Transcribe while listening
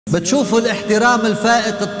بتشوفوا الاحترام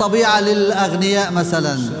الفائق الطبيعة للأغنياء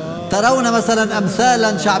مثلا. ترون مثلا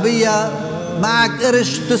أمثالا شعبية معك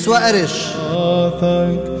قرش تسوى قرش،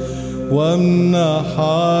 وامنح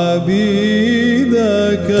عبيدك.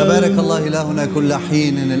 تبارك الله إلهنا كل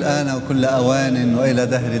حين الآن وكل أوان وإلى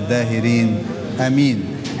دهر الداهرين آمين.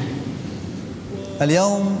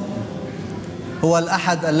 اليوم هو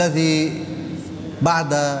الأحد الذي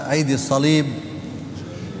بعد عيد الصليب،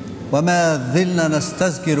 وما زلنا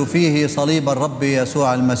نستذكر فيه صليب الرب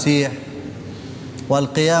يسوع المسيح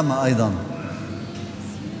والقيامة أيضا.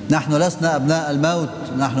 نحن لسنا أبناء الموت،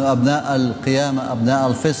 نحن أبناء القيامة، أبناء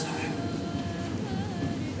الفصح.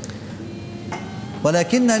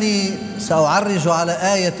 ولكنني سأعرج على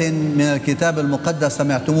آية من الكتاب المقدس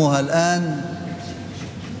سمعتموها الآن،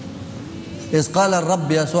 إذ قال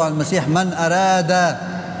الرب يسوع المسيح: من أراد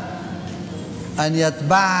أن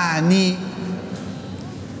يتبعني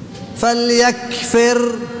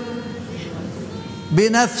فليكفر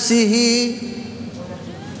بنفسه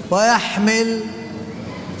ويحمل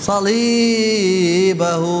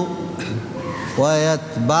صليبه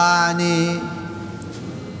ويتبعني.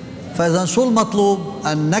 فإذا شو المطلوب؟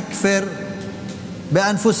 أن نكفر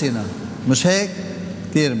بأنفسنا، مش هيك؟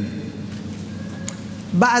 كثير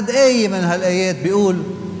بعد آية من هالآيات بيقول: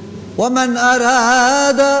 ومن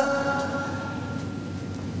أراد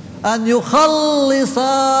أن يخلص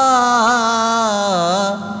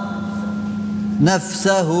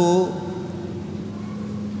نفسه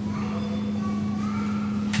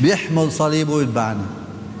بيحمل صليبه ويتبعني.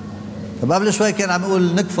 طب قبل شوي كان عم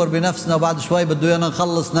يقول نكفر بنفسنا، وبعد شوي بده ايانا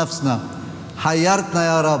نخلص نفسنا. حيرتنا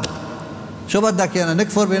يا رب، شو بدك ايانا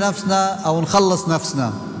نكفر بنفسنا او نخلص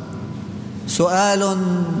نفسنا؟ سؤال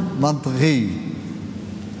منطقي،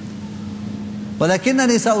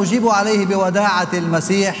 ولكنني سأجيب عليه بوداعة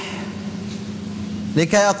المسيح،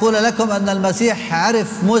 لكي أقول لكم أن المسيح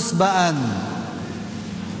عرف مسبقا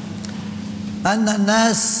أن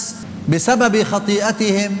الناس بسبب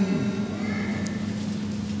خطيئتهم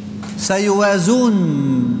سيوازون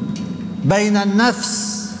بين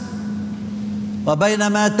النفس وبين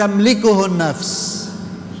ما تملكه النفس.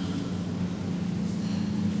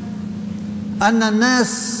 أن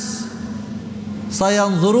الناس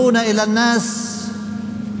سينظرون إلى الناس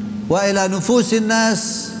وإلى نفوس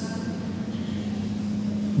الناس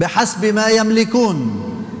بحسب ما يملكون.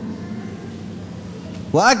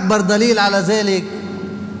 وأكبر دليل على ذلك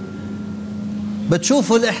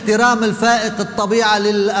بتشوفوا الاحترام الفائق الطبيعة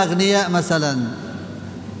للأغنياء مثلا.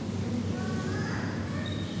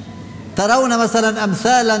 ترون مثلا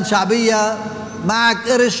أمثالا شعبية معك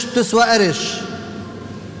قرش تسوى قرش،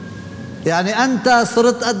 يعني أنت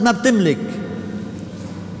صرت قد ما بتملك.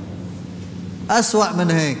 أسوأ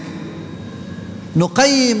من هيك،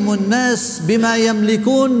 نقيم الناس بما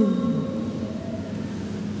يملكون،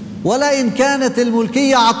 ولا إن كانت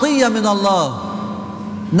الملكية عطية من الله.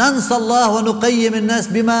 ننسى الله ونقيم الناس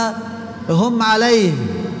بما هم عليه.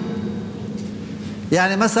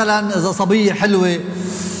 يعني مثلا إذا صبية حلوة،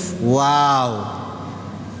 واو،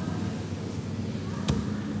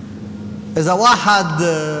 إذا واحد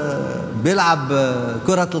بيلعب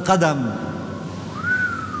كرة القدم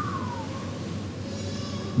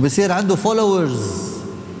بصير عنده فولورز،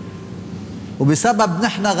 وبسبب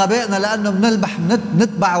نحن غبائنا لأنه بنلبح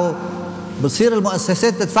نتبعه بصير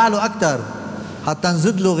المؤسسات تدفع له أكثر حتى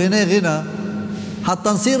نزيد له غنى، حتى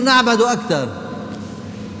نصير نعبده أكثر.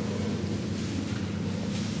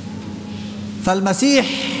 فالمسيح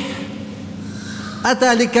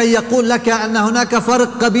أتى لكي يقول لك أن هناك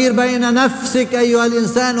فرق كبير بين نفسك أيها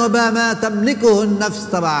الإنسان وبما تملكه النفس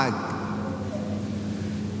تبعك.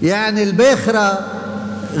 يعني الباخرة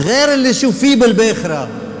غير اللي شوف فيه بالباخرة.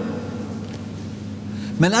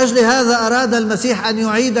 من أجل هذا أراد المسيح أن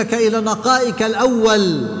يعيدك إلى نقائك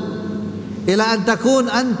الأول، إلى أن تكون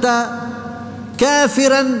أنت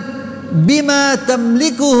كافرا بما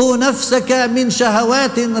تملكه نفسك من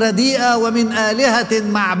شهوات رديئة ومن آلهة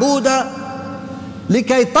معبودة،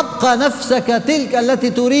 لكي تبقى نفسك تلك التي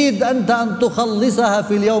تريد أنت أن تخلصها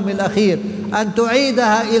في اليوم الأخير، أن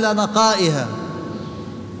تعيدها إلى نقائها.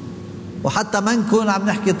 وحتى ما نكون عم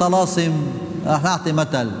نحكي طلاسم، رح نعطي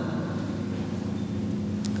مثل.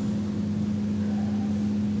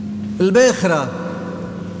 الباخرة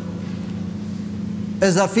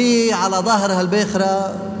إذا في على ظهر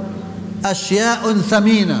هالباخرة أشياء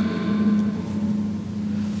ثمينة،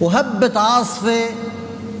 وهبت عاصفة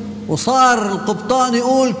وصار القبطان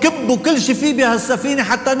يقول كبوا كل شيء فيه بهالسفينة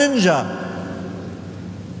حتى ننجى،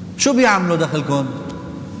 شو بيعملوا دخلكم؟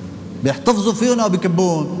 بيحتفظوا فيهم أو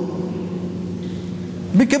بيكبون؟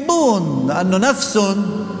 بيكبون، لأنه نفسهم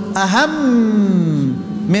أهم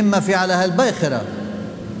مما في على هالباخرة.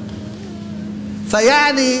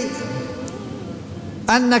 فيعني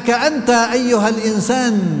أنك أنت أيها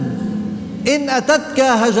الإنسان إن أتتك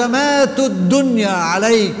هجمات الدنيا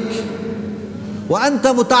عليك وأنت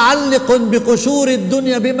متعلق بقشور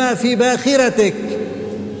الدنيا بما في باخرتك،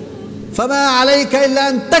 فما عليك إلا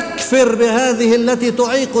أن تكفر بهذه التي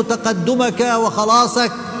تعيق تقدمك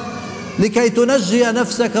وخلاصك لكي تنجي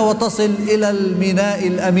نفسك وتصل إلى الميناء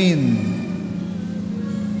الأمين.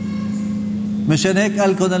 مشان هيك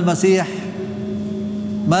قال لكم المسيح: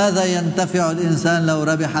 ماذا ينتفع الإنسان لو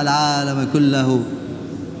ربح العالم كله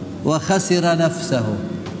وخسر نفسه؟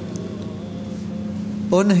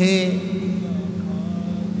 أنهي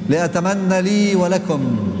لأتمنى لي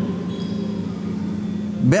ولكم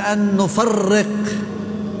بأن نفرق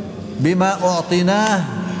بما أعطيناه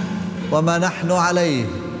وما نحن عليه،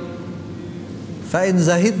 فإن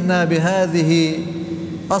زهدنا بهذه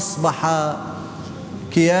أصبح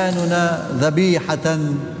كياننا ذبيحة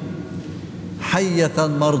حية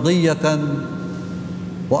مرضية،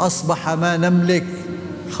 وأصبح ما نملك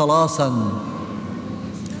خلاصا.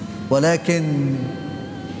 ولكن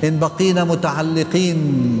إن بقينا متعلقين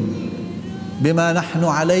بما نحن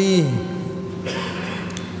عليه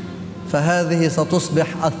فهذه ستصبح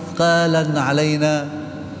أثقالا علينا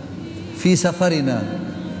في سفرنا.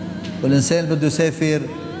 والإنسان بده يسافر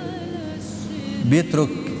بيترك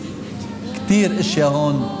كتير اشياء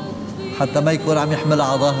هون حتى ما يكون عم يحمل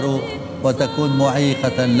على ظهره وتكون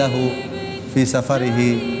معيقة له في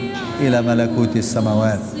سفره إلى ملكوت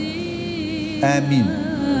السماوات. آمين.